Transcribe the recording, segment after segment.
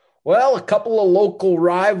Well, a couple of local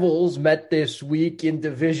rivals met this week in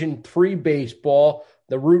Division Three baseball.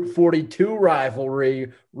 The Route 42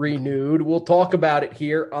 rivalry renewed. We'll talk about it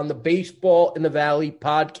here on the Baseball in the Valley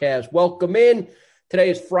podcast. Welcome in.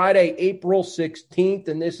 Today is Friday, April 16th,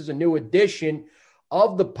 and this is a new edition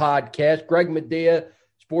of the podcast. Greg Medea,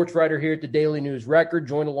 sports writer here at the Daily News Record,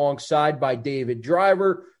 joined alongside by David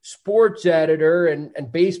Driver, sports editor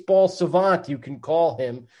and baseball savant, you can call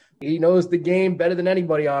him. He knows the game better than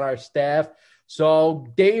anybody on our staff. So,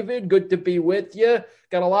 David, good to be with you.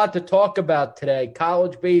 Got a lot to talk about today.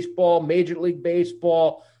 College baseball, Major League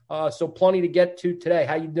Baseball. So plenty to get to today.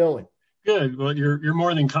 How you doing? Good. Well, you're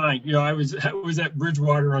more than kind. I was at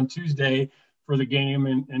Bridgewater on Tuesday for the game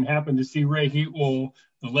and happened to see Ray Heatwell,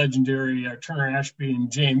 the legendary Turner Ashby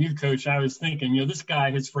and JMU coach. I was thinking, this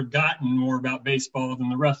guy has forgotten more about baseball than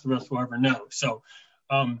the rest of us will ever know. So,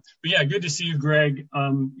 but yeah, good to see you, Greg.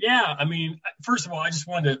 First of all, I just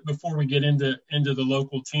wanted to, before we get into the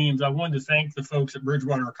local teams, I wanted to thank the folks at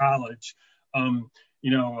Bridgewater College.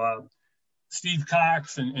 Steve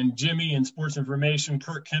Cox and Jimmy in sports information,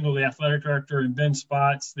 Kurt Kendall, the athletic director, and Ben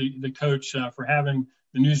Spots, the coach, for having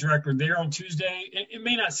the news record there on Tuesday. It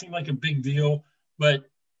may not seem like a big deal, but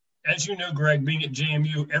as you know, Greg, being at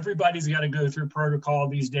JMU, everybody's got to go through protocol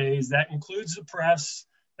these days. That includes the press.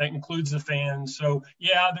 That includes the fans. So,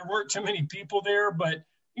 yeah, there weren't too many people there, but,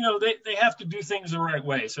 they have to do things the right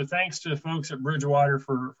way. So thanks to the folks at Bridgewater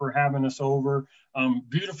for having us over.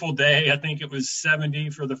 Beautiful day. I think it was 70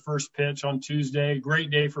 for the first pitch on Tuesday. Great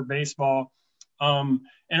day for baseball. And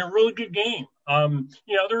a really good game.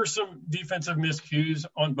 There were some defensive miscues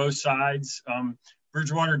on both sides.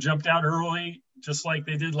 Bridgewater jumped out early, just like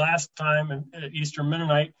they did last time at Eastern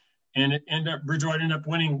Mennonite. And Bridgewater ended up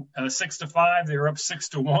winning 6-5. They were up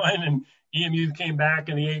 6-1, and EMU came back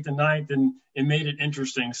in the 8th and 9th, and it made it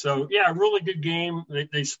interesting. So, yeah, really good game.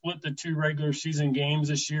 They split the 2 regular season games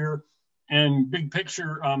this year. And big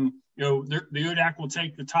picture, the ODAC will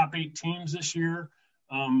take the top 8 teams this year.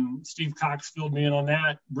 Steve Cox filled me in on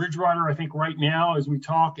that. Bridgewater, I think right now, as we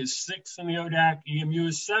talk, is 6th in the ODAC. EMU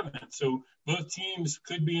is 7th. So both teams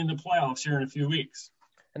could be in the playoffs here in a few weeks.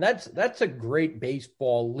 And that's a great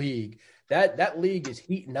baseball league. That league is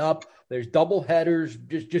heating up. There's double headers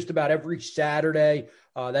just about every Saturday.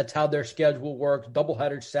 That's how their schedule works. Double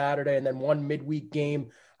headers Saturday and then one midweek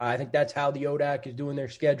game. I think that's how the ODAC is doing their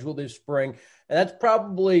schedule this spring. And that's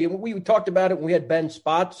probably, we talked about it when we had Ben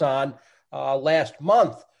Spots on last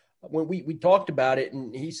month when we talked about it.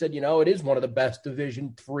 And he said, it is one of the best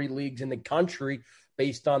Division III leagues in the country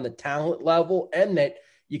based on the talent level, and that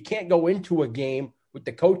you can't go into a game with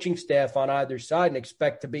the coaching staff on either side and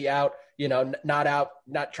expect to be out,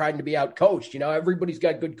 not trying to be out coached. Everybody's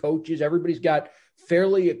got good coaches. Everybody's got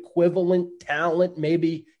fairly equivalent talent.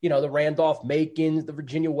 Maybe, the Randolph-Macons, the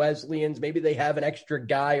Virginia Wesleyans, maybe they have an extra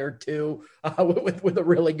guy or two with a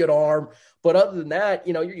really good arm. But other than that,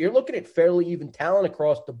 you're looking at fairly even talent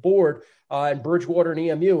across the board, and Bridgewater and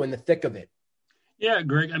EMU in the thick of it. Yeah,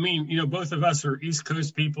 Greg. Both of us are East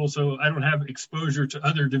Coast people, so I don't have exposure to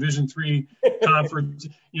other Division III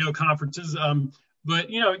conferences.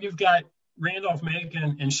 But you've got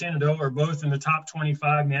Randolph-Macon and Shenandoah are both in the top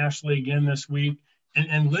 25 nationally again this week,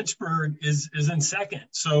 and Lynchburg is in second.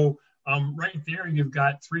 So right there, you've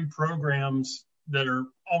got 3 programs that are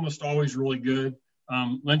almost always really good.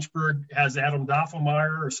 Lynchburg has Adam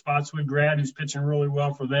Doffelmeyer, a Spotswood grad, who's pitching really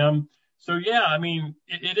well for them. So, yeah,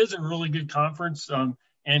 it is a really good conference,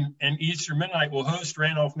 and Eastern Mennonite will host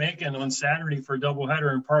Randolph-Macon on Saturday for a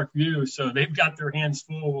doubleheader in Parkview. So they've got their hands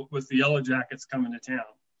full with the Yellow Jackets coming to town.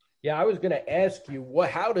 Yeah, I was going to ask you,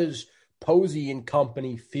 how does Posey and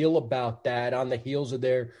company feel about that on the heels of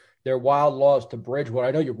their wild loss to Bridgewater?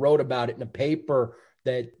 I know you wrote about it in the paper,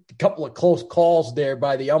 that a couple of close calls there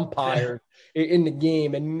by the umpire in the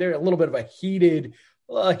game, and they're a little bit of a heated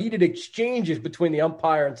exchanges between the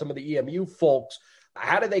umpire and some of the EMU folks.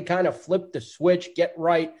 How do they kind of flip the switch, get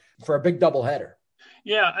right for a big doubleheader?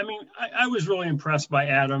 Yeah, I was really impressed by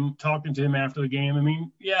Adam, talking to him after the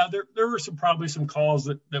game. There were probably some calls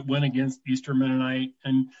that went against Eastern Mennonite.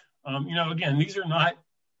 And, again, these are not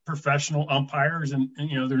professional umpires, and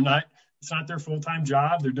it's not their full-time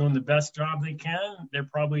job. They're doing the best job they can. They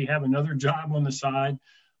probably have another job on the side.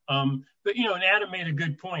 But and Adam made a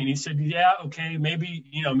good point. He said, yeah, okay,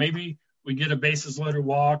 maybe we get a bases loaded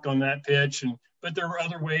walk on that pitch, but there were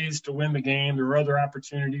other ways to win the game. There were other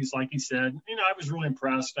opportunities, like he said. I was really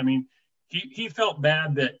impressed. He felt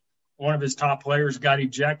bad that one of his top players got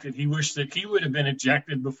ejected. He wished that he would have been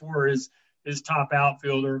ejected before his top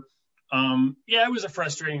outfielder. It was a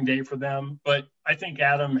frustrating day for them, but I think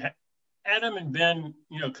Adam Adam and Ben,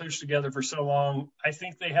 coached together for so long. I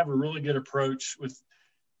think they have a really good approach with,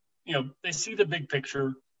 they see the big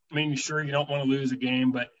picture. I mean, sure, you don't want to lose a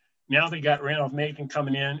game, but now they got Randolph Macon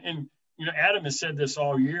coming in. And, Adam has said this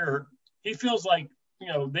all year. He feels like,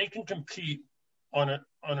 they can compete on a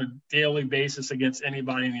daily basis against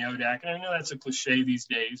anybody in the ODAC. And I know that's a cliche these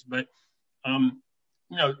days, but,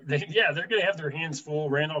 they're going to have their hands full.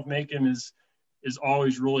 Randolph Macon is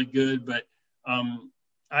always really good, but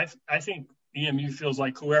I think EMU feels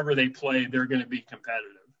like whoever they play, they're going to be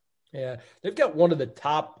competitive. Yeah, they've got one of the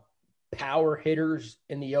top power hitters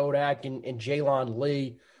in the ODAC in Jaylon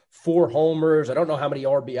Lee, 4 homers. I don't know how many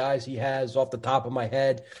RBIs he has off the top of my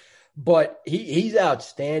head, but he's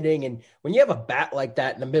outstanding. And when you have a bat like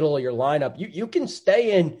that in the middle of your lineup, you can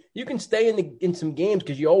stay in some games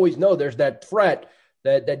because you always know there's that threat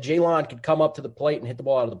that Jaylon could come up to the plate and hit the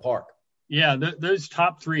ball out of the park. Yeah, those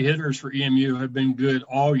top 3 hitters for EMU have been good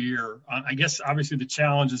all year. I guess obviously the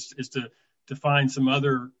challenge is to find some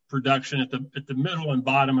other production at the middle and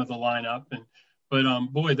bottom of the lineup. But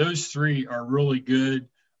boy, those 3 are really good.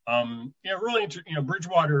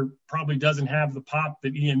 Bridgewater probably doesn't have the pop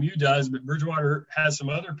that EMU does, but Bridgewater has some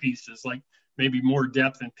other pieces like maybe more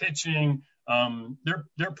depth in pitching.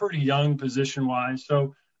 They're pretty young position wise.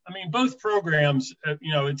 So I mean, both programs,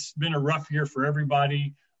 it's been a rough year for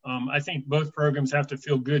everybody. I think both programs have to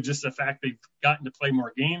feel good, just the fact they've gotten to play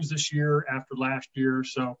more games this year after last year.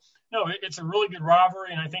 So, no, it's a really good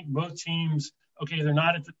rivalry, and I think both teams, they're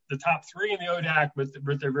not at the top 3 in the ODAC, but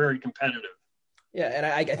they're very competitive. Yeah, and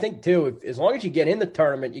I think, too, as long as you get in the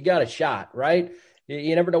tournament, you got a shot, right?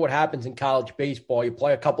 You never know what happens in college baseball. You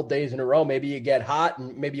play a couple days in a row, maybe you get hot,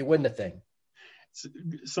 and maybe you win the thing.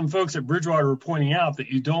 Some folks at Bridgewater were pointing out that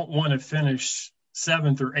you don't want to finish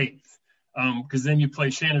 7th or 8th. Because then you play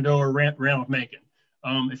Shenandoah or Randolph Macon.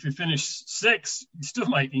 If you finish 6th, you still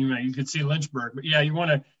might, you could see Lynchburg. But, yeah, you want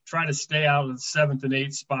to try to stay out of the 7th and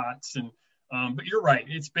 8th spots. But you're right.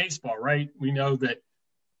 It's baseball, right? We know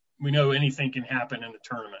anything can happen in the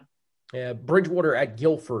tournament. Yeah, Bridgewater at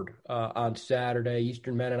Guilford on Saturday.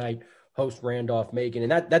 Eastern Mennonite host Randolph Macon.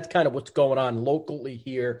 And that's kind of what's going on locally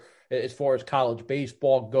here as far as college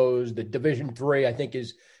baseball goes. The Division III, I think,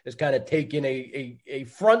 is kind of taking a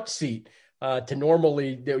front seat to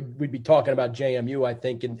normally we'd be talking about JMU, I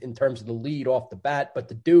think, in terms of the lead off the bat. But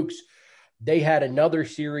the Dukes, they had another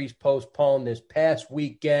series postponed this past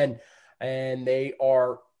weekend, and they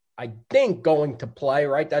are, I think, going to play,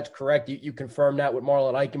 right? That's correct. You confirmed that with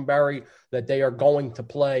Marlon Eichenberry, that they are going to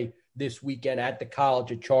play this weekend at the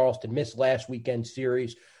College of Charleston. Missed last weekend's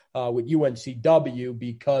series with UNCW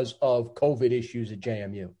because of COVID issues at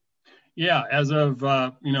JMU. Yeah, as of,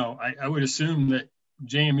 I would assume that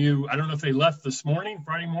JMU, I don't know if they left this morning,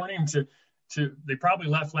 Friday morning, they probably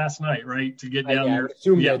left last night, right, to get down there. I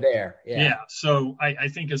assume they're there. Yeah. So I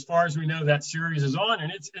think as far as we know, that series is on,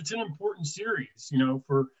 and it's an important series,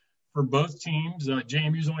 for both teams.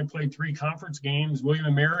 JMU's only played 3 conference games.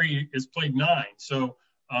 William & Mary has played 9. So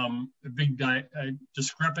a big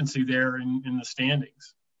discrepancy there in the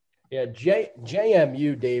standings. Yeah,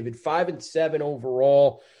 JMU, David, 5-7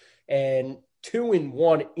 overall and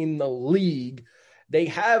 2-1 in the league. They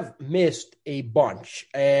have missed a bunch,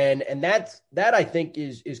 and that I think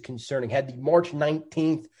is concerning. Had the March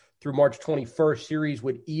 19th through March 21st series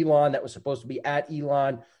with Elon that was supposed to be at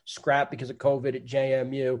Elon, scrapped because of COVID at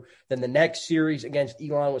JMU. Then the next series against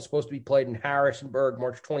Elon was supposed to be played in Harrisonburg,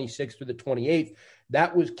 March 26th through the 28th.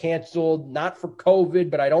 That was canceled, not for COVID,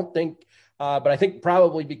 but I think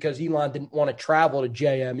probably because Elon didn't want to travel to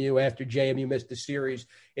JMU after JMU missed the series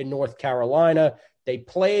in North Carolina. They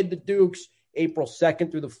played the Dukes April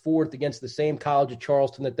 2nd through the 4th against the same College of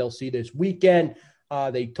Charleston that they'll see this weekend.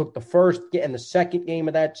 They took the first and the second game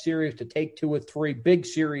of that series to take 2 of 3. Big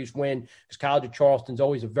series win because College of Charleston's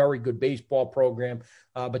always a very good baseball program,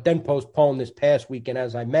 but then postponed this past weekend,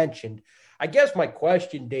 as I mentioned. I guess my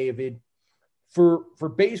question, David, for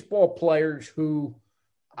baseball players who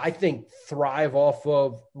I think thrive off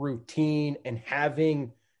of routine and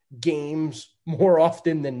having games more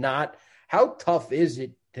often than not, how tough is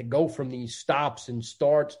it to go from these stops and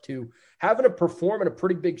starts to having to perform in a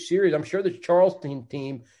pretty big series? I'm sure this Charleston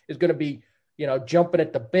team is going to be, chomping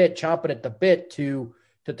at the bit to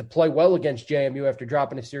play well against JMU after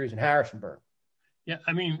dropping a series in Harrisonburg. Yeah,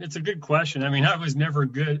 I mean, it's a good question. I mean, I was never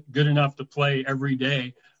good enough to play every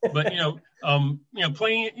day, but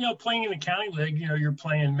playing in the county league, you're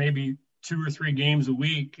playing maybe 2 or 3 games a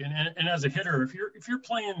week, and as a hitter, if you're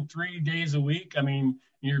playing 3 days a week, I mean,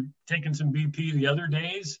 you're taking some BP the other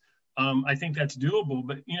days. I think that's doable.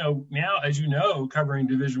 But, now, as covering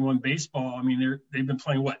Division I baseball, I mean, they've been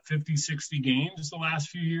playing, 50, 60 games the last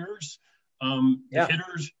few years. Yeah.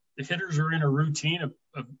 The hitters are in a routine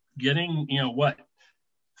of getting,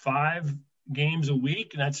 5 games a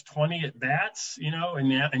week, and that's 20 at bats, and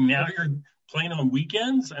now you're playing on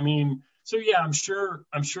weekends. I mean, so yeah, I'm sure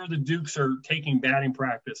the Dukes are taking batting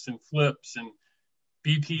practice and flips and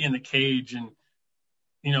BP in the cage and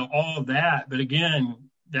all of that. But again,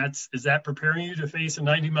 is that preparing you to face a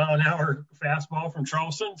 90-mile-an-hour fastball from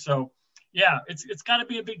Charleston? So yeah, it's got to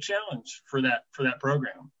be a big challenge for that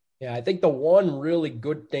program. Yeah, I think the one really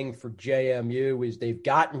good thing for JMU is they've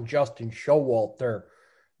gotten Justin Showalter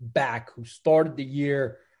back, who started the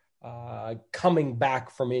year coming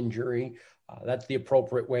back from injury. That's the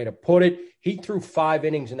appropriate way to put it. He threw 5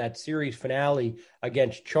 innings in that series finale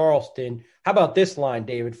against Charleston. How about this line,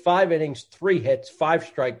 David? 5 innings, 3 hits,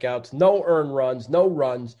 5 strikeouts, no earned runs, no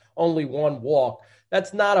runs, only 1 walk.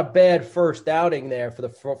 That's not a bad first outing there for the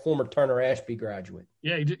former Turner Ashby graduate.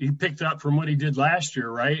 Yeah, he picked up from what he did last year,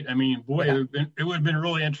 right? I mean, boy, yeah. It would have been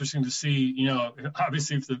really interesting to see,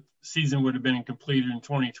 obviously if the season would have been completed in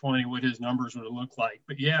 2020, what his numbers would have looked like.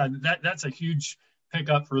 But yeah, that's a huge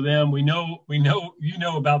pickup for them. We know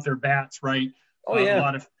about their bats, right? Oh yeah.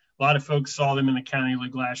 A lot of folks saw them in the county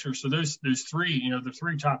league last year. So those 3, the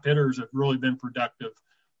 3 top hitters have really been productive.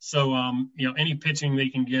 So any pitching they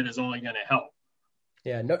can get is only going to help.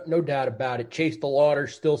 Yeah, no doubt about it. Chase DeLauder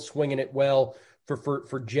still swinging it well for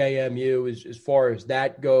JMU as far as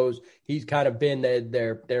that goes. He's kind of been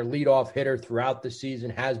their leadoff hitter throughout the season,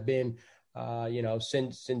 has been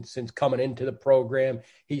since coming into the program.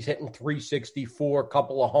 He's hitting .364, a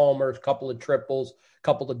couple of homers, couple of triples,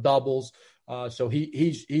 couple of doubles. So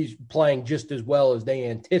he's playing just as well as they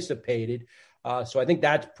anticipated. So I think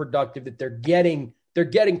that's productive that they're getting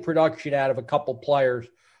production out of a couple players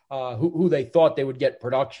who they thought they would get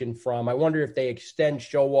production from. I wonder if they extend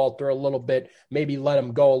Showalter a little bit, maybe let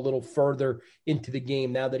him go a little further into the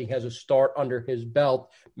game now that he has a start under his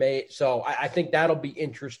belt. So I think that'll be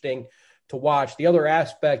interesting to watch. The other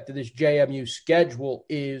aspect of this JMU schedule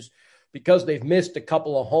is because they've missed a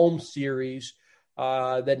couple of home series,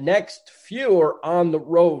 the next few are on the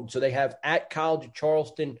road. So they have at College of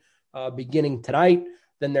Charleston beginning tonight.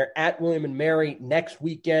 Then they're at William & Mary next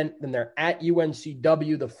weekend. Then they're at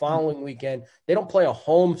UNCW the following weekend. They don't play a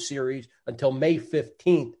home series until May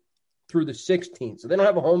 15th through the 16th. So they don't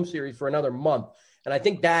have a home series for another month. And I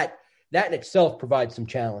think that in itself provides some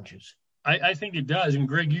challenges. I think it does. And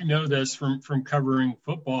Greg, you know this from covering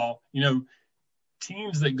football.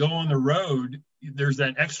 Teams that go on the road, there's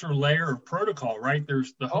that extra layer of protocol, right?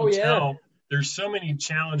 There's the hotel. Oh, yeah. There's so many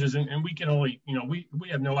challenges, and we can only, we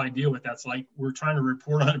have no idea what that's like. We're trying to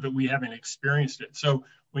report on it, but we haven't experienced it. So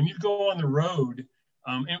when you go on the road,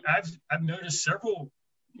 and I've noticed several,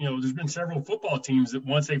 there's been several football teams that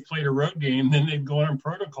once they've played a road game, then they've gone on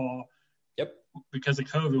protocol. Yep. Because of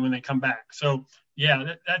COVID when they come back. So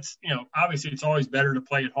yeah, that's obviously it's always better to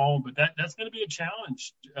play at home, but that's going to be a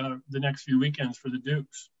challenge the next few weekends for the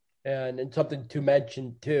Dukes. And something to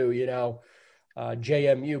mention too,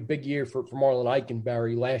 JMU, big year for Marlon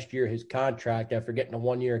Eichenberry. Last year, his contract after getting a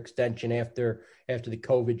 1-year extension after the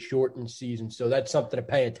COVID shortened season. So that's something to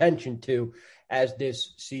pay attention to as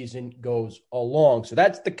this season goes along. So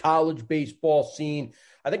that's the college baseball scene.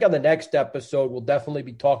 I think on the next episode, we'll definitely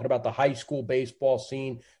be talking about the high school baseball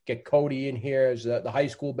scene. Get Cody in here as the high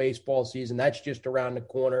school baseball season. That's just around the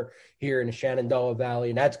corner here in the Shenandoah Valley.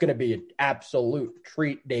 And that's going to be an absolute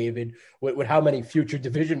treat, David, with how many future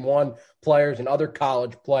Division I players and other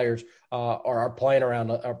college players are playing around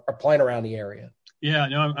the area. Yeah,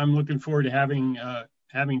 no, I'm looking forward to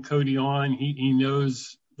having Cody on. He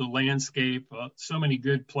knows the landscape. So many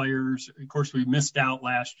good players. Of course, we missed out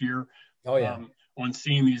last year. Oh yeah. On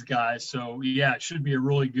seeing these guys. So yeah, it should be a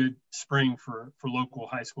really good spring for local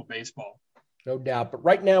high school baseball. No doubt. But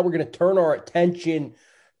right now we're going to turn our attention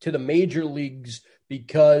to the major leagues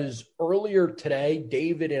because earlier today,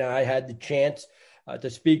 David and I had the chance to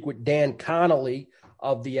speak with Dan Connolly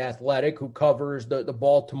of The Athletic, who covers the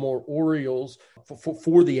Baltimore Orioles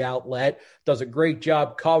for The Outlet, does a great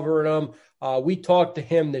job covering them. We talked to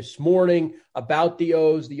him this morning about the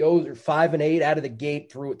O's. The O's are 5-8 out of the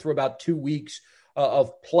gate through about 2 weeks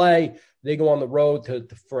of play. They go on the road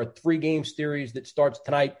for a 3-game series that starts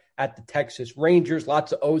tonight at the Texas Rangers.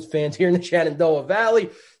 Lots of O's fans here in the Shenandoah Valley.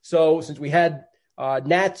 So since we had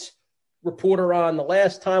Nats reporter on the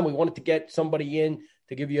last time, we wanted to get somebody in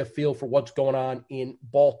to give you a feel for what's going on in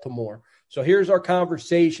Baltimore. So here's our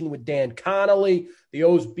conversation with Dan Connolly, the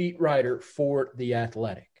O's beat writer for The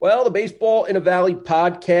Athletic. Well, the Baseball in a Valley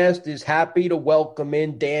podcast is happy to welcome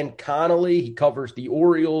in Dan Connolly. He covers the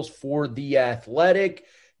Orioles for The Athletic.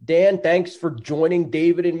 Dan, thanks for joining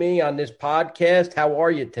David and me on this podcast. How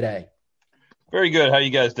are you today? Very good. How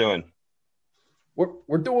you guys doing?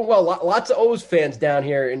 We're doing well. Lots of O's fans down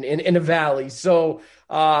here in the valley, so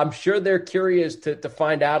I'm sure they're curious to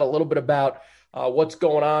find out a little bit about what's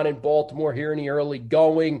going on in Baltimore here in the early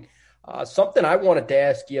going. Something I wanted to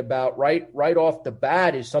ask you about right off the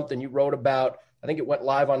bat is something you wrote about. I think it went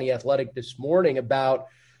live on The Athletic this morning about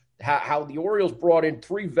how the Orioles brought in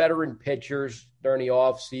three veteran pitchers during the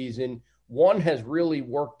offseason. One has really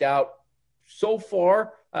worked out so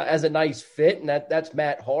far as a nice fit, and that's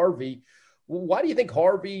Matt Harvey. Why do you think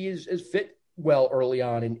Harvey is fit well early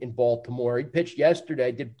on in Baltimore? He pitched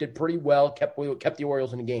yesterday, did pretty well, kept the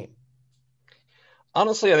Orioles in the game.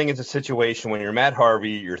 Honestly, I think it's a situation when you're Matt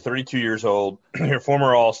Harvey, you're 32 years old, you're a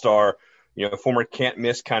former All-Star, former can't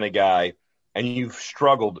miss kind of guy, and you've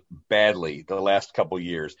struggled badly the last couple of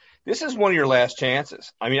years. This is one of your last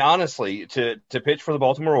chances. I mean, honestly, to pitch for the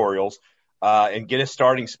Baltimore Orioles and get a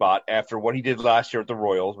starting spot after what he did last year at the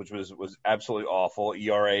Royals, which was absolutely awful,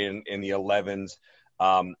 ERA in the 11s,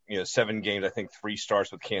 7 games, I think 3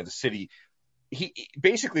 starts with Kansas City. He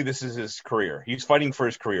basically, this is his career. He's fighting for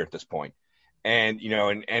his career at this point. And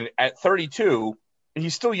at 32,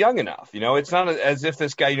 he's still young enough. It's not as if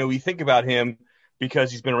this guy, we think about him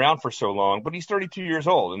because he's been around for so long, but he's 32 years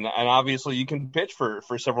old. And obviously you can pitch for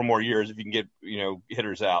several more years if you can get,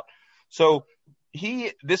 hitters out. So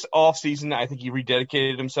this offseason, I think he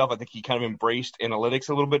rededicated himself. I think he kind of embraced analytics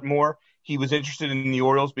a little bit more. He was interested in the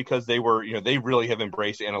Orioles because they really have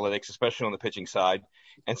embraced analytics, especially on the pitching side.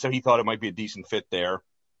 And so he thought it might be a decent fit there.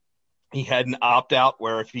 He had an opt-out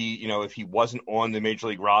where if he wasn't on the major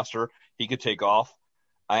league roster, he could take off.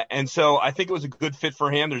 And so I think it was a good fit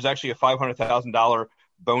for him. There's actually a $500,000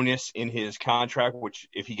 bonus in his contract, which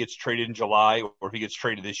if he gets traded in July or if he gets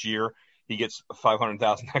traded this year, he gets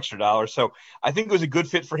 $500,000 extra dollars. So I think it was a good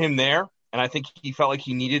fit for him there. And I think he felt like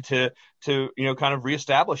he needed to kind of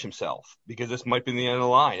reestablish himself because this might be the end of the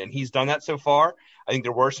line. And he's done that so far. I think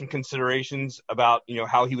there were some considerations about,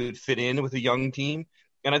 how he would fit in with a young team.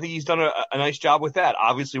 And I think he's done a nice job with that.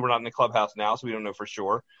 Obviously, we're not in the clubhouse now, so we don't know for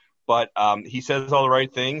sure. But he says all the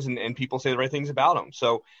right things, and people say the right things about him.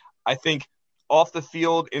 So I think off the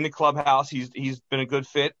field, in the clubhouse, he's been a good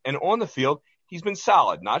fit. And on the field, he's been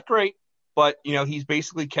solid. Not great, but, he's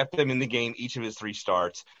basically kept them in the game each of his 3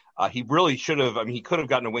 starts. He really should have – he could have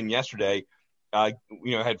gotten a win yesterday.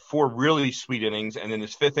 Had 4 really sweet innings. And then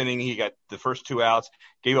his 5th inning, he got the first 2 outs,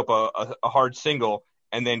 gave up a hard single,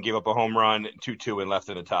 and then gave up a home run, 2-2, and left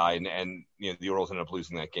in a tie. And the Orioles ended up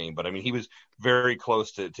losing that game. But, he was very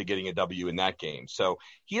close to getting a W in that game. So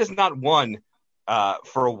he has not won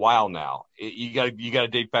for a while now. You got to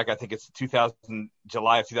date back, I think it's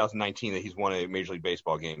July of 2019 that he's won a Major League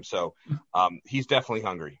Baseball game. So he's definitely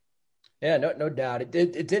hungry. Yeah, no doubt.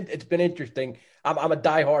 It's been interesting. I'm a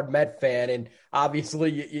diehard Met fan, and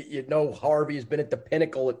obviously, Harvey has been at the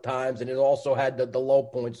pinnacle at times, and has also had the low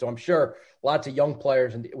points. So I'm sure lots of young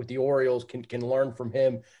players with the Orioles can learn from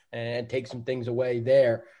him and take some things away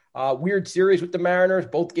there. Weird series with the Mariners.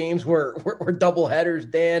 Both games were double headers.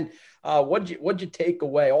 Dan, what'd you take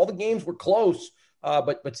away? All the games were close,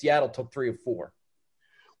 but Seattle took 3 of 4.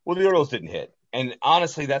 Well, the Orioles didn't hit. And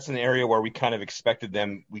honestly, that's an area where we kind of expect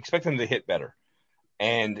them to hit better.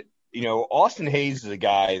 And, Austin Hayes is a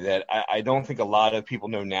guy that I don't think a lot of people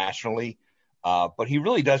know nationally, but he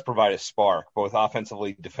really does provide a spark, both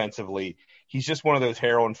offensively, defensively. He's just one of those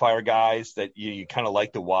hair on fire guys that you kind of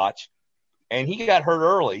like to watch. And he got hurt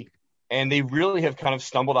early, and they really have kind of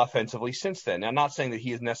stumbled offensively since then. Now, I'm not saying that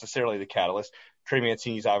he is necessarily the catalyst. Trey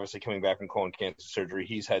Mancini's obviously coming back from colon cancer surgery.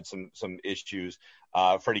 He's had some issues.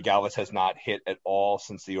 Freddie Galvis has not hit at all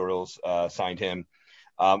since the Orioles signed him.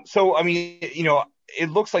 It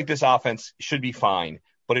looks like this offense should be fine,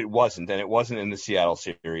 but it wasn't, and it wasn't in the Seattle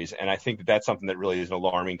series. And I think that that's something that really is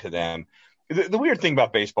alarming to them. The weird thing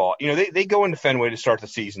about baseball, they go into Fenway to start the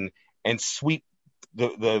season and sweep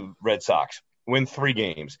the Red Sox, win 3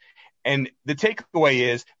 games. And the takeaway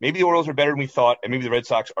is maybe the Orioles are better than we thought, and maybe the Red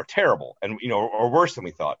Sox are terrible and, or worse than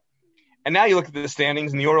we thought. And now you look at the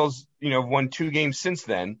standings, and the Orioles, won 2 games since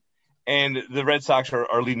then, and the Red Sox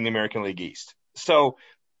are leading the American League East. So,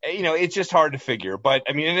 it's just hard to figure. But,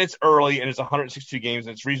 and it's early, and it's 162 games,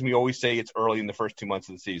 and it's the reason we always say it's early in the first 2 months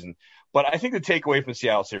of the season. But I think the takeaway from the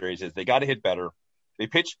Seattle series is they got to hit better. They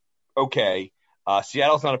pitched okay.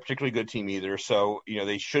 Seattle's not a particularly good team either, so,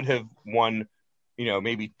 they should have won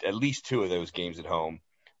maybe at least 2 of those games at home.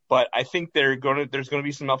 But I think there's going to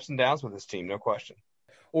be some ups and downs with this team, no question.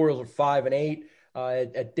 Orioles are 5-8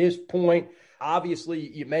 at this point. Obviously,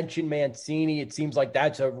 you mentioned Mancini. It seems like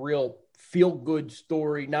that's a real feel-good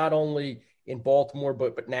story, not only in Baltimore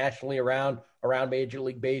but nationally around Major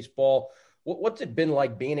League Baseball. What's it been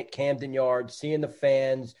like being at Camden Yards, seeing the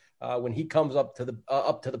fans when he comes up to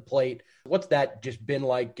the plate? What's that just been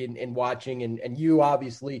like in watching? And you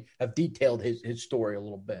obviously have detailed his story a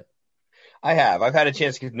little bit. I have. I've had a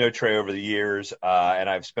chance to get to know Trey over the years, and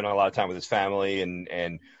I've spent a lot of time with his family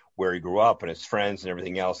and where he grew up and his friends and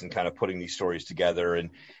everything else, and kind of putting these stories together.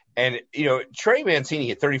 And Trey Mancini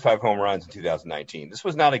hit 35 home runs in 2019. This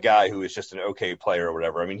was not a guy who was just an okay player or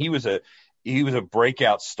whatever. I mean, he was a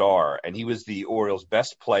breakout star, and he was the Orioles'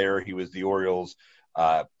 best player. He was the Orioles'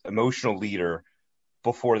 emotional leader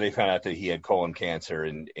before they found out that he had colon cancer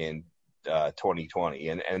in 2020.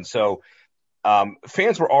 And so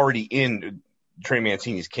fans were already in Trey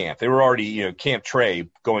Mancini's camp. They were already, Camp Trey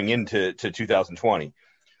going into 2020.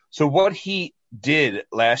 So what he did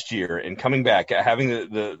last year in coming back, having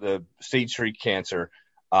the stage 3 cancer,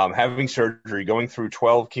 having surgery, going through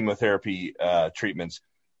 12 chemotherapy treatments,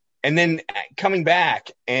 and then coming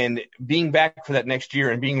back and being back for that next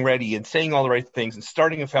year and being ready and saying all the right things and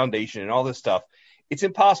starting a foundation and all this stuff, it's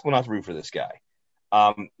impossible not to root for this guy.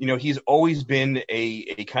 He's always been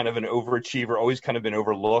a kind of an overachiever, always kind of been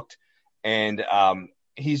overlooked. And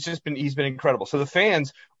he's been incredible. So the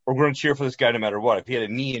fans were going to cheer for this guy no matter what. If he had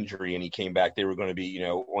a knee injury and he came back, they were going to be,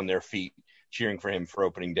 on their feet cheering for him for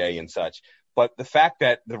opening day and such. But the fact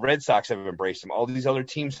that the Red Sox have embraced him, all these other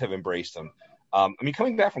teams have embraced him.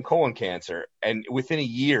 Coming back from colon cancer and within a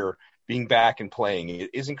year being back and playing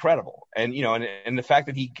is incredible. And, and the fact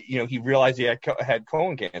that he realized he had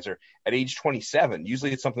colon cancer at age 27,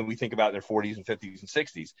 usually it's something we think about in their 40s and 50s and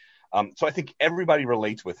 60s. So I think everybody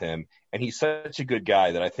relates with him, and he's such a good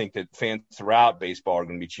guy that I think that fans throughout baseball are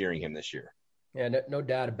going to be cheering him this year. Yeah, no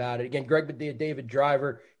doubt about it. Again, Greg David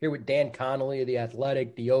Driver here with Dan Connolly of The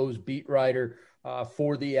Athletic, the O's beat writer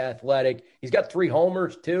for The Athletic. He's got 3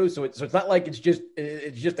 homers too, so it's not like it's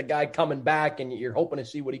just a guy coming back and you're hoping to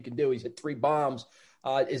see what he can do. He's hit 3 bombs.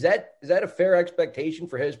 Is that a fair expectation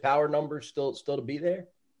for his power numbers still to be there?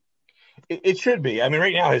 It should be. I mean,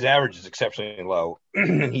 right now his average is exceptionally low.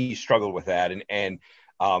 He struggled with that, and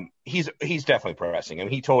he's definitely progressing. I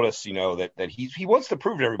mean, he told us, that he wants to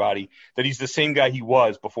prove to everybody that he's the same guy he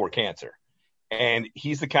was before cancer. And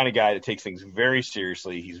he's the kind of guy that takes things very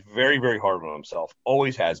seriously. He's very, very hard on himself,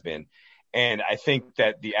 always has been. And I think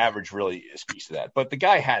that the average really speaks to that. But the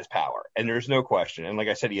guy has power, and there's no question. And like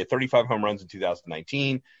I said, he had 35 home runs in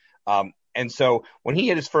 2019. And so when he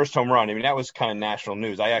hit his first home run, I mean, that was kind of national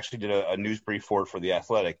news. I actually did a news brief for The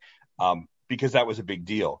Athletic because that was a big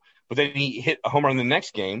deal. But then he hit a home run in the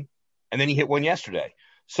next game, and then he hit one yesterday.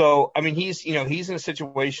 So, I mean, he's in a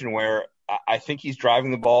situation where I think he's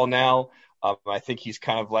driving the ball now. I think he's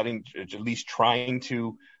kind of at least trying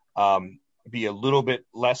to be a little bit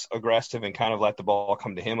less aggressive and kind of let the ball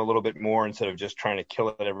come to him a little bit more instead of just trying to kill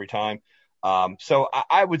it every time. So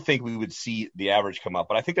I would think we would see the average come up,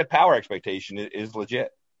 but I think that power expectation is legit.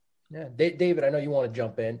 Yeah. David, I know you want to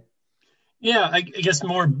jump in. Yeah, I guess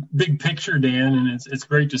more big picture, Dan, and it's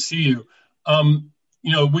great to see you.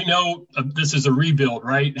 We know this is a rebuild,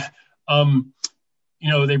 right?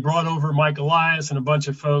 They brought over Mike Elias and a bunch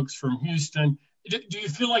of folks from Houston. Do you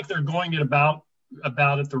feel like they're going about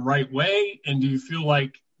it the right way? And do you feel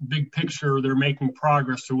like big picture they're making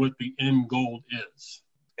progress to what the end goal is?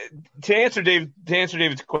 To answer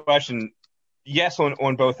David's question, yes,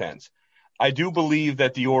 on both ends. I do believe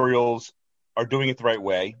that the Orioles are doing it the right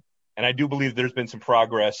way, and I do believe there's been some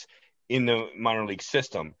progress in the minor league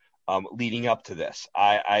system leading up to this.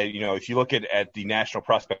 If you look at the national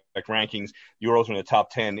prospect rankings, the Orioles are in the top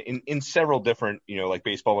 10 in several different, like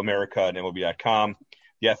Baseball America and MLB.com.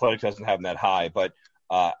 The Athletic doesn't have them that high, but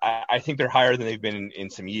I think they're higher than they've been in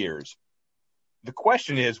some years. The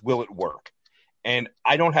question is, will it work? And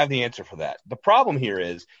I don't have the answer for that. The problem here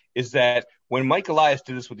is that when Mike Elias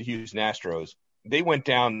did this with the Houston Astros, they went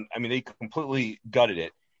down. I mean, they completely gutted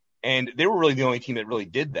it, and they were really the only team that really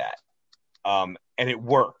did that, and it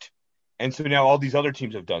worked. And so now all these other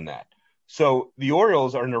teams have done that. So the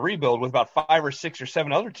Orioles are in a rebuild with about 5 or 6 or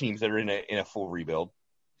 7 other teams that are in a full rebuild,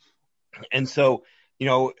 and so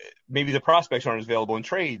maybe the prospects aren't available in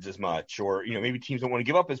trades as much, or maybe teams don't want to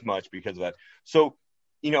give up as much because of that. So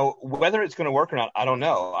whether it's going to work or not, I don't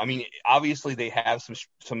know. I mean, obviously they have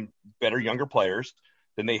some better younger players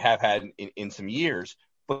than they have had in some years,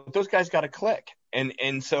 but those guys got to click.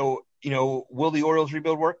 And so, will the Orioles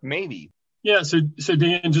rebuild work? Maybe. Yeah. So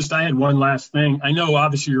Dan, I had one last thing. I know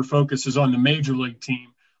obviously your focus is on the major league team,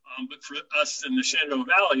 but for us in the Shenandoah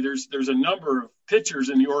Valley, there's a number of pitchers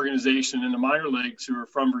in the organization in the minor leagues who are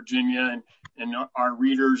from Virginia and our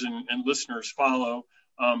readers and listeners follow.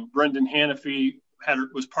 Brendan Hanafy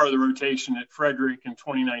was part of the rotation at Frederick in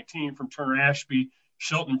 2019 from Turner Ashby.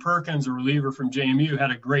 Shelton Perkins, a reliever from JMU, had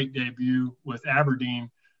a great debut with Aberdeen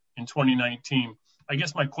in 2019. I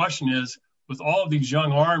guess my question is, with all of these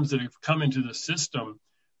young arms that have come into the system,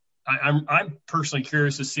 I'm personally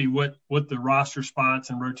curious to see what the roster spots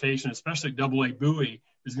and rotation, especially AA Bowie,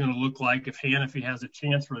 is going to look like if Hannafy has a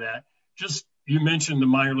chance for that. Just, you mentioned the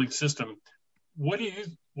minor league system. What are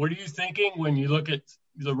you thinking when you look at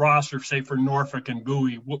the roster, say for Norfolk and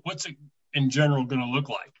Bowie? What's it in general going to look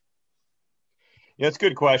like? Yeah, it's a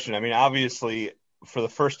good question. I mean, obviously, for the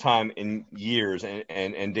first time in years,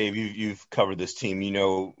 and Dave, you've covered this team, you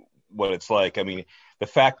know what it's like. I mean, the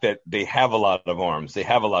fact that they have a lot of arms, they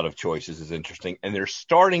have a lot of choices is interesting, and they're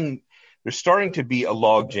starting to be a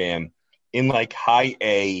logjam in like high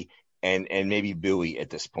A and maybe Bowie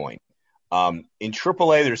at this point. In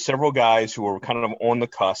AAA, there's several guys who are kind of on the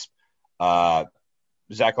cusp.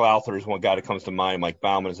 Zach Lowther is one guy that comes to mind. Mike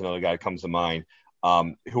Baumann is another guy that comes to mind.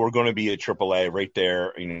 Who are going to be at AAA right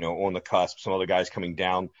there, you know, on the cusp. Some other guys coming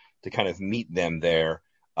down to kind of meet them there,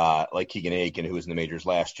 like Keegan Aiken, who was in the majors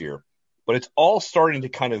last year. But it's all starting to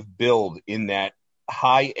kind of build in that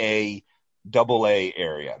high A, double A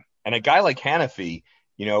area. And a guy like Hannafy,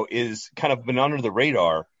 you know, is kind of been under the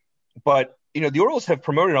radar. But, you know, the Orioles have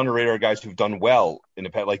promoted under radar guys who've done well in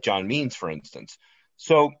the past, like John Means, for instance.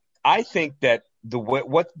 So I think that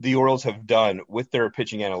what the Orioles have done with their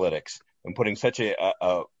pitching analytics and putting such an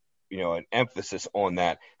emphasis on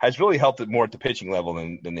that has really helped it more at the pitching level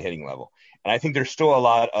than the hitting level. And I think there's still a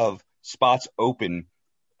lot of spots open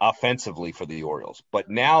offensively for the Orioles. But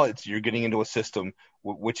now you're getting into a system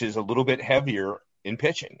which is a little bit heavier in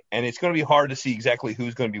pitching. And it's going to be hard to see exactly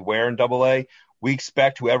who's going to be where in AA. We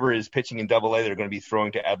expect whoever is pitching in AA, they're going to be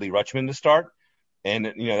throwing to Adley Rutschman to start.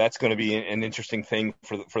 And, you know, that's going to be an interesting thing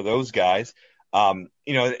for those guys. You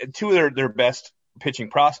know, two of their best pitching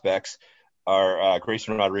prospects are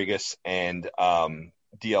Grayson Rodriguez and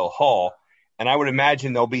DL Hall. And I would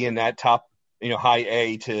imagine they'll be in that top, you know, high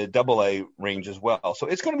A to double A range as well. So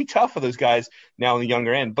it's going to be tough for those guys now in the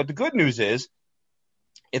younger end. But the good news is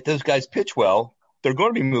if those guys pitch well, they're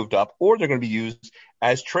going to be moved up or they're going to be used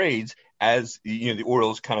as trades as, you know, the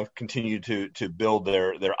Orioles kind of continue to build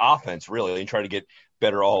their offense really and try to get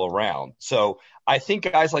better all around. So I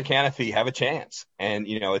think guys like Hannafy have a chance. And,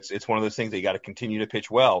 you know, it's one of those things that you got to continue to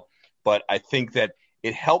pitch well. But I think that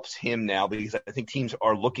it helps him now because I think teams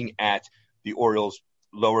are looking at the Orioles'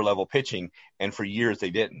 lower level pitching, and for years they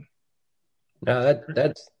didn't. No,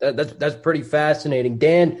 that's pretty fascinating.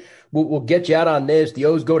 Dan, we'll get you out on this. The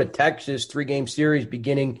O's go to Texas, 3-game series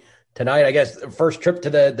beginning tonight. I guess the first trip to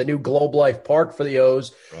the new Globe Life Park for the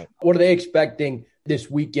O's. Right. What are they expecting this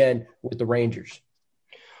weekend with the Rangers?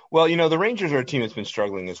 Well, you know, the Rangers are a team that's been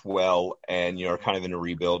struggling as well and, you know, are kind of in a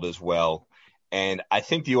rebuild as well. And I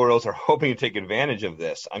think the Orioles are hoping to take advantage of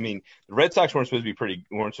this. I mean, the Red Sox weren't supposed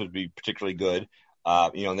to be particularly good,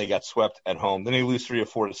 you know, and they got swept at home. Then they lose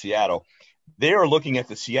 3-4 to Seattle. They are looking at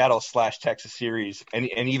the Seattle/Texas series and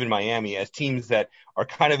even Miami as teams that are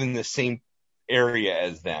kind of in the same area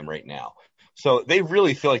as them right now. So they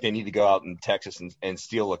really feel like they need to go out in Texas and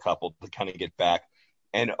steal a couple to kind of get back.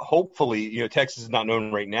 And hopefully, you know, Texas is not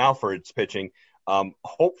known right now for its pitching.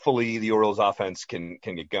 Hopefully the Orioles offense can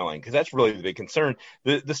get going because that's really the big concern.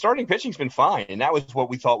 The starting pitching's been fine, and that was what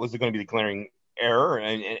we thought was going to be the glaring error.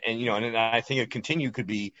 And you know, and I think it could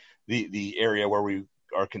be the area where we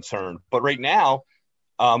are concerned. But right now,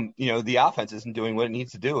 you know, the offense isn't doing what it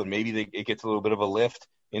needs to do, and maybe it gets a little bit of a lift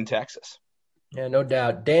in Texas. Yeah, no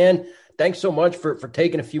doubt. Dan, thanks so much for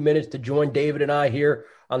taking a few minutes to join David and I here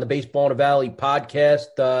on the Baseball in the Valley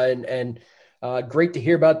podcast. And great to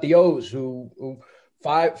hear about the O's who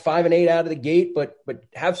 5-8 out of the gate, but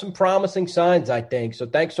have some promising signs, I think. So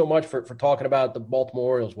thanks so much for talking about the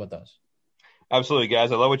Baltimore Orioles with us. Absolutely,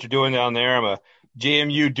 guys. I love what you're doing down there. I'm a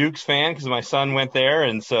JMU Dukes fan because my son went there.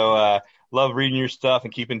 And so love reading your stuff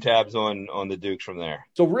and keeping tabs on the Dukes from there.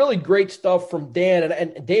 So really great stuff from Dan.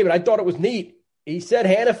 And David, I thought it was neat. He said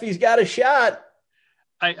Hannafy's got a shot.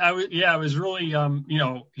 I was really, you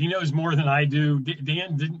know, he knows more than I do.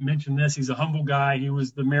 Dan didn't mention this. He's a humble guy. He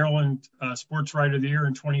was the Maryland Sports Writer of the Year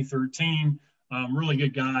in 2013. Really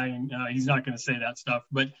good guy, and he's not going to say that stuff.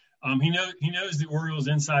 But he knows the Orioles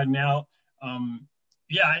inside and out. I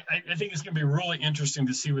think it's going to be really interesting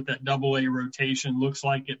to see what that AA rotation looks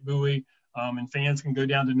like at Bowie. And fans can go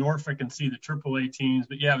down to Norfolk and see the AAA teams.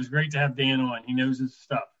 But, yeah, it was great to have Dan on. He knows his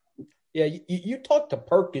stuff. Yeah, you talked to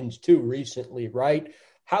Perkins, too, recently, right?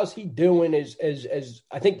 How's he doing as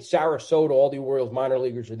I think Sarasota, all the Orioles minor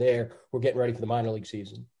leaguers are there. We're getting ready for the minor league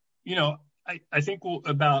season. You know, I think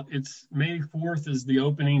it's May 4th is the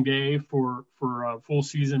opening day for full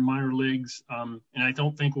season minor leagues. And I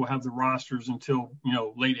don't think we'll have the rosters until,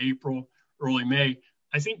 late April, early May.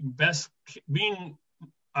 I think being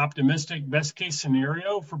optimistic, best case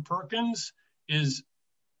scenario for Perkins is,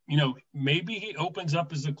 maybe he opens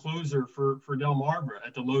up as a closer for Delmarva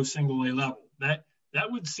at the low single A level. That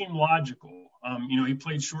would seem logical. He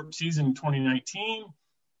played short season in 2019.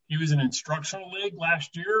 He was in instructional league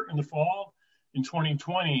last year in the fall in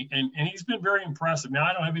 2020, and he's been very impressive. Now,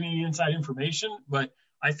 I don't have any inside information, but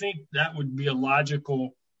I think that would be a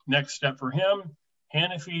logical next step for him.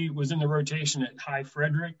 Hannafy was in the rotation at high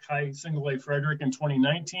single A Frederick in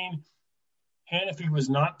 2019. Hannafy was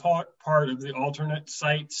not part of the alternate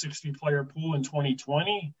site 60-player pool in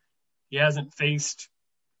 2020. He hasn't faced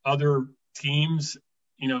other teams,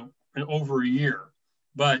 in over a year.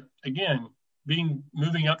 But again,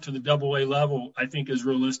 moving up to the AA level, I think is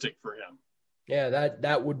realistic for him. Yeah,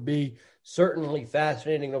 that would be certainly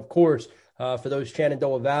fascinating. Of course, for those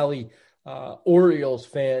Shenandoah Valley Orioles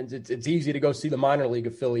fans, it's easy to go see the minor league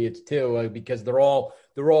affiliates too, because they're all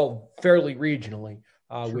fairly regionally,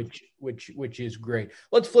 sure. which is great.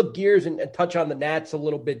 Let's flip gears and touch on the Nats a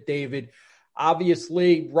little bit, David.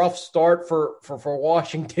 Obviously, rough start for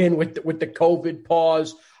Washington with the COVID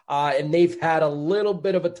pause, and they've had a little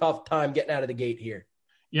bit of a tough time getting out of the gate here.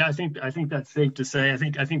 Yeah, I think that's safe to say. I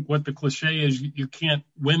think what the cliche is, you can't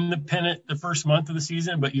win the pennant the first month of the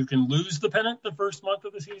season, but you can lose the pennant the first month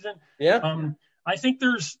of the season. Yeah. I think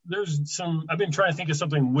there's some. I've been trying to think of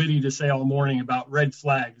something witty to say all morning about red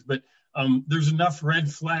flags, but there's enough red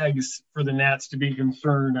flags for the Nats to be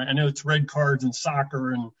concerned. I know it's red cards in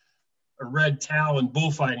soccer and a red towel and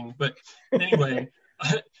bullfighting, but anyway,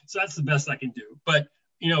 so that's the best I can do. But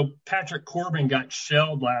Patrick Corbin got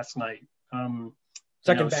shelled last night.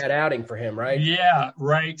 Second bad outing for him, right? Yeah,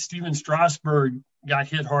 right. Steven Strasburg got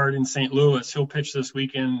hit hard in St. Louis. He'll pitch this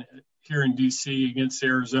weekend here in D.C. against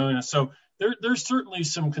Arizona. So there's certainly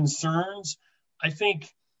some concerns. I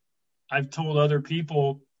think I've told other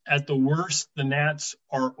people, at the worst, the Nats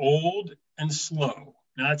are old and slow.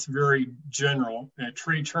 Now, that's very general.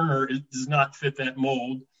 Trey Turner does not fit that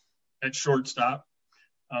mold at shortstop.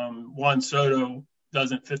 Juan Soto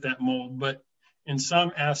doesn't fit that mold, but in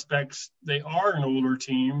some aspects, they are an older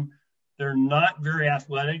team. They're not very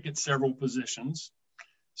athletic at several positions.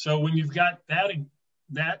 So when you've got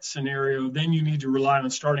that scenario, then you need to rely on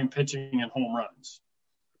starting pitching and home runs.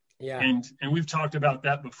 Yeah. And we've talked about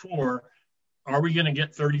that before. Are we going to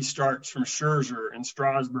get 30 starts from Scherzer and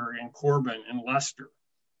Strasburg and Corbin and Lester?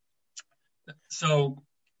 So,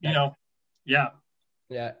 yeah.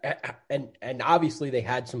 Yeah, and obviously they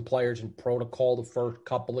had some players in protocol the first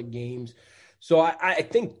couple of games. So I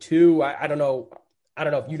think too, I don't know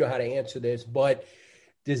if you know how to answer this, but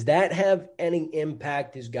does that have any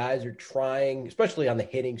impact as guys are trying, especially on the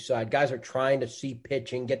hitting side, guys are trying to see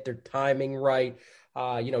pitching, get their timing right,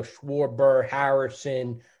 Schwarber,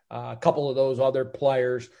 Harrison, a couple of those other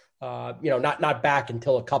players, not back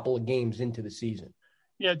until a couple of games into the season.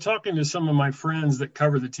 Yeah, talking to some of my friends that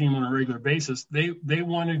cover the team on a regular basis, they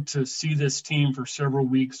wanted to see this team for several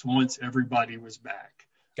weeks once everybody was back.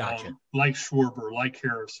 Gotcha. Like Schwarber, like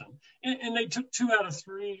Harrison. And they took 2 out of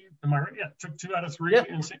 3. Am I right? Yeah, took 2 out of 3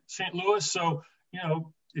 in St. Louis. So,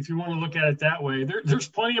 if you want to look at it that way, there's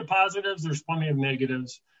plenty of positives. There's plenty of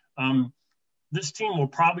negatives. This team will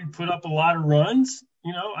probably put up a lot of runs,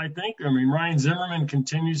 I think. Ryan Zimmerman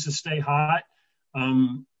continues to stay hot.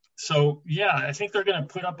 So, yeah, I think they're going to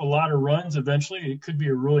put up a lot of runs eventually. It could be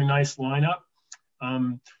a really nice lineup.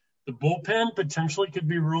 The bullpen potentially could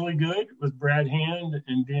be really good with Brad Hand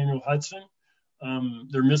and Daniel Hudson.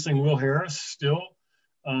 They're missing Will Harris still.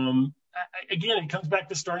 Again, it comes back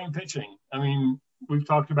to starting pitching. We've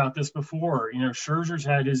talked about this before. Scherzer's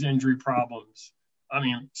had his injury problems.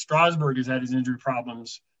 Strasburg has had his injury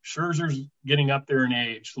problems. Scherzer's getting up there in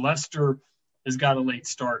age. Lester has got a late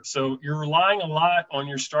start. So you're relying a lot on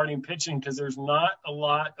your starting pitching because there's not a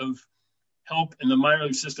lot of help in the minor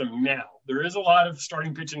league system now. There is a lot of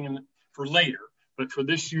starting pitching for later, but for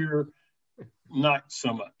this year, not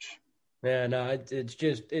so much. Yeah, no,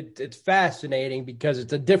 it's fascinating because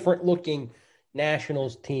it's a different looking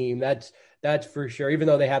Nationals team. That's for sure. Even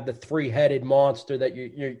though they have the 3-headed monster that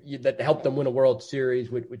that helped them win a World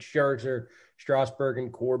Series with Scherzer, Strasburg,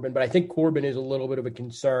 and Corbin. But I think Corbin is a little bit of a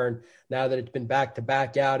concern now that it's been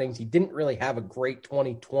back-to-back outings. He didn't really have a great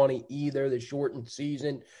 2020 either, the shortened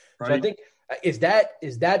season. Right. So I think is that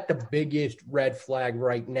the biggest red flag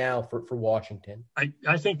right now for Washington?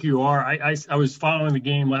 I think you are. I was following the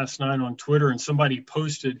game last night on Twitter, and somebody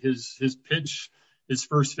posted his pitch, his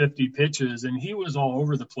first 50 pitches, and he was all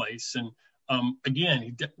over the place. And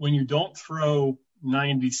Again, when you don't throw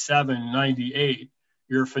 97, 98,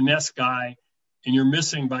 you're a finesse guy and you're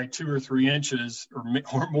missing by 2 or 3 inches or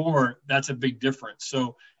more, that's a big difference.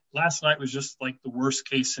 So last night was just like the worst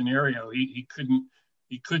case scenario. He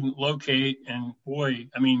couldn't locate, and boy,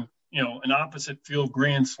 I mean, an opposite field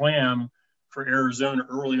grand slam for Arizona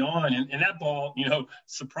early on. And that ball,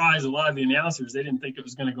 surprised a lot of the announcers. They didn't think it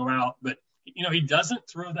was going to go out, but he doesn't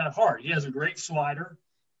throw that hard. He has a great slider.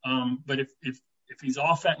 But if he's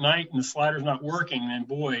off at night and the slider's not working, then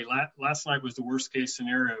boy, last night was the worst case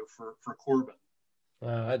scenario for Corbin.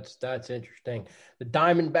 That's interesting. The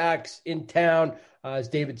Diamondbacks in town, as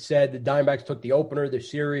David said, the Diamondbacks took the opener of the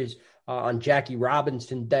series on Jackie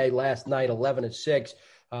Robinson Day last night, 11-6.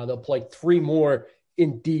 They'll play 3 more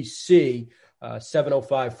in D.C.,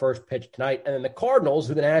 7:05 first pitch tonight. And then the Cardinals,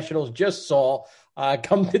 who the Nationals just saw,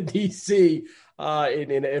 come to D.C.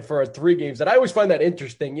 For 3 games. And I always find that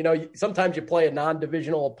interesting. Sometimes you play a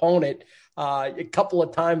non-divisional opponent a couple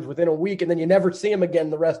of times within a week, and then you never see them again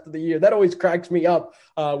the rest of the year. That always cracks me up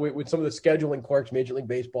with some of the scheduling quirks Major League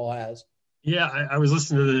Baseball has. Yeah, I was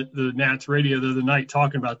listening to the Nats radio the other night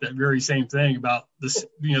talking about that very same thing about this.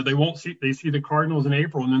 They see the Cardinals in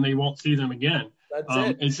April and then they won't see them again. That's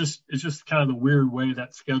it. It's just kind of the weird way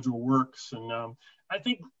that schedule works. And I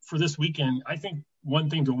think for this weekend, I think one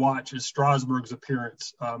thing to watch is Strasburg's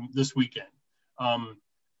appearance this weekend.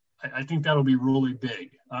 I think that'll be really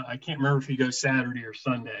big. I can't remember if he goes Saturday or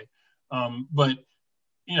Sunday, but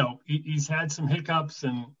he's had some hiccups,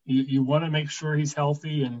 and you want to make sure he's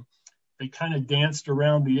healthy. And they kind of danced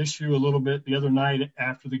around the issue a little bit the other night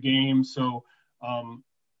after the game. So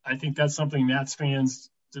I think that's something Nats fans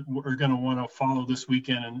are going to want to follow this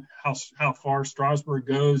weekend, and how far Strasburg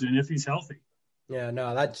goes and if he's healthy. Yeah,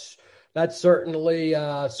 no, that's certainly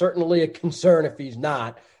a concern if he's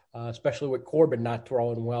not, especially with Corbin not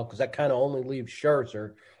throwing well, because that kind of only leaves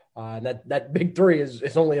Scherzer. And that big 3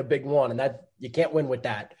 is only a big 1, and that you can't win with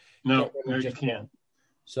that. No, you can't.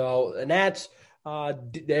 So the Nats,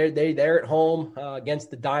 they're at home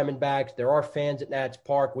against the Diamondbacks. There are fans at Nats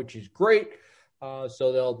Park, which is great.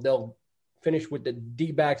 So they'll finish with the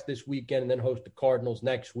D-backs this weekend and then host the Cardinals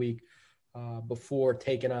next week before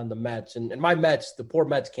taking on the Mets. And my Mets, the poor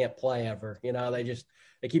Mets can't play ever.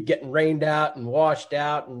 They keep getting rained out and washed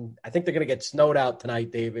out, and I think they're going to get snowed out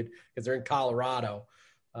tonight, David, because they're in Colorado.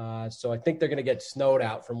 So I think they're going to get snowed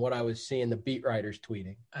out from what I was seeing the beat writers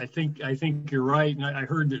tweeting. I think you're right. And I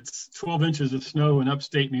heard it's 12 inches of snow in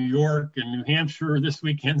upstate New York and New Hampshire this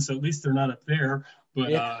weekend. So at least they're not up there. But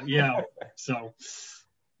yeah. So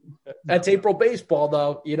that's April baseball,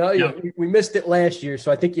 though. Yeah. We missed it last year.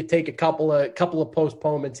 So I think you take a couple of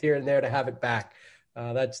postponements here and there to have it back.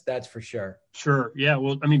 That's for sure. Sure. Yeah.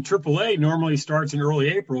 Well, I mean, AAA normally starts in early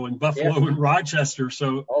April in Buffalo and Rochester.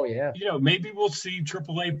 So, maybe we'll see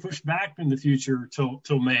AAA push back in the future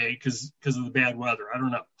till May because of the bad weather. I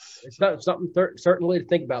don't know. It's not something certainly to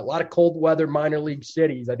think about. A lot of cold weather minor league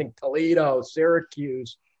cities. I think Toledo,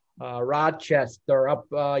 Syracuse, Rochester, up,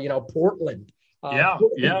 Portland. Yeah.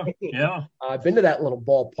 I've been to that little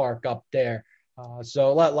ballpark up there.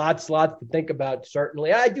 So lots to think about,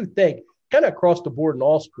 certainly. I do think, kind of across the board in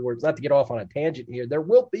all sports, not to get off on a tangent here, there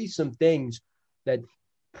will be some things that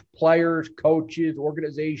players, coaches,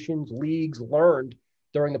 organizations, leagues learned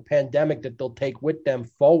during the pandemic that they'll take with them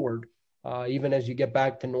forward, even as you get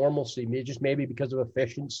back to normalcy, maybe because of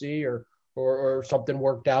efficiency or something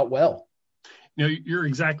worked out well. You're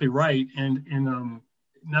exactly right. And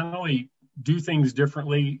not only do things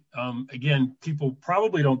differently, again, people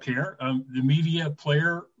probably don't care. The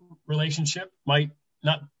media-player relationship might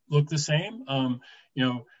not look the same.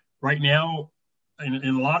 Right now in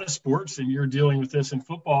a lot of sports, and you're dealing with this in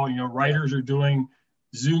football, writers are doing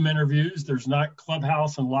Zoom interviews. There's not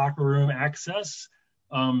clubhouse and locker room access.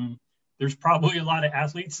 There's probably a lot of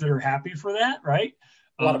athletes that are happy for that, right?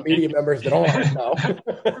 A lot of media members that aren't, no.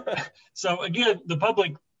 So again, the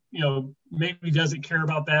public, maybe doesn't care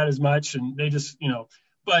about that as much, and they just,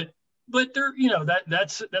 but they're,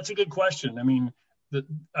 that's a good question. I mean,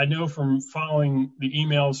 I know from following the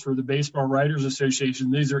emails for the Baseball Writers Association,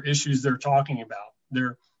 these are issues they're talking about.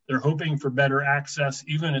 They're hoping for better access,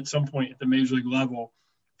 even at some point at the major league level,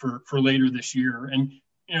 for later this year. And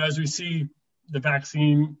as we see the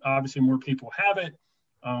vaccine, obviously more people have it.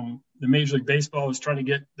 The Major League Baseball is trying to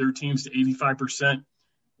get their teams to 85%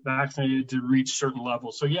 vaccinated to reach certain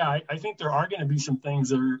levels. So yeah, I think there are going to be some things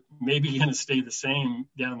that are maybe going to stay the same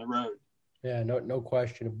down the road. Yeah, no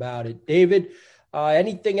question about it. David,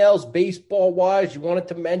 anything else baseball-wise you wanted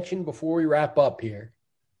to mention before we wrap up here?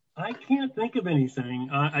 I can't think of anything.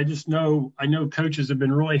 I just know coaches have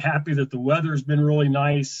been really happy that the weather's been really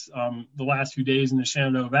nice the last few days in the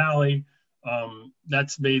Shenandoah Valley.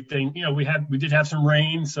 That's the big thing. We did have some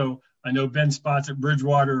rain, so I know Ben Spots at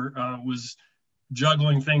Bridgewater was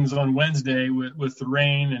juggling things on Wednesday with the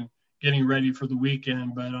rain and getting ready for the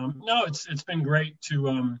weekend. But no, it's been great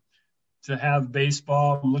to have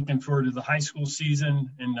baseball. I'm looking forward to the high school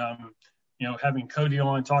season and having Cody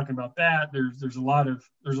on talking about that. There's a lot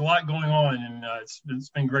going on, and it's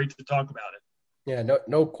been great to talk about it. Yeah,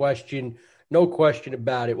 no question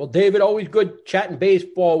about it. Well, David, always good chatting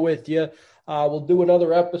baseball with you. We'll do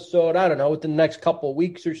another episode, I don't know, within the next couple of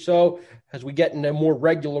weeks or so as we get in a more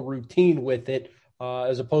regular routine with it,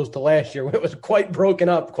 as opposed to last year when it was quite broken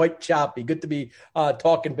up, quite choppy. Good to be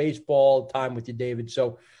talking baseball all the time with you, David.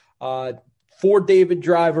 So for David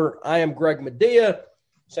Driver, I am Greg Medea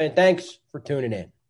saying thanks for tuning in.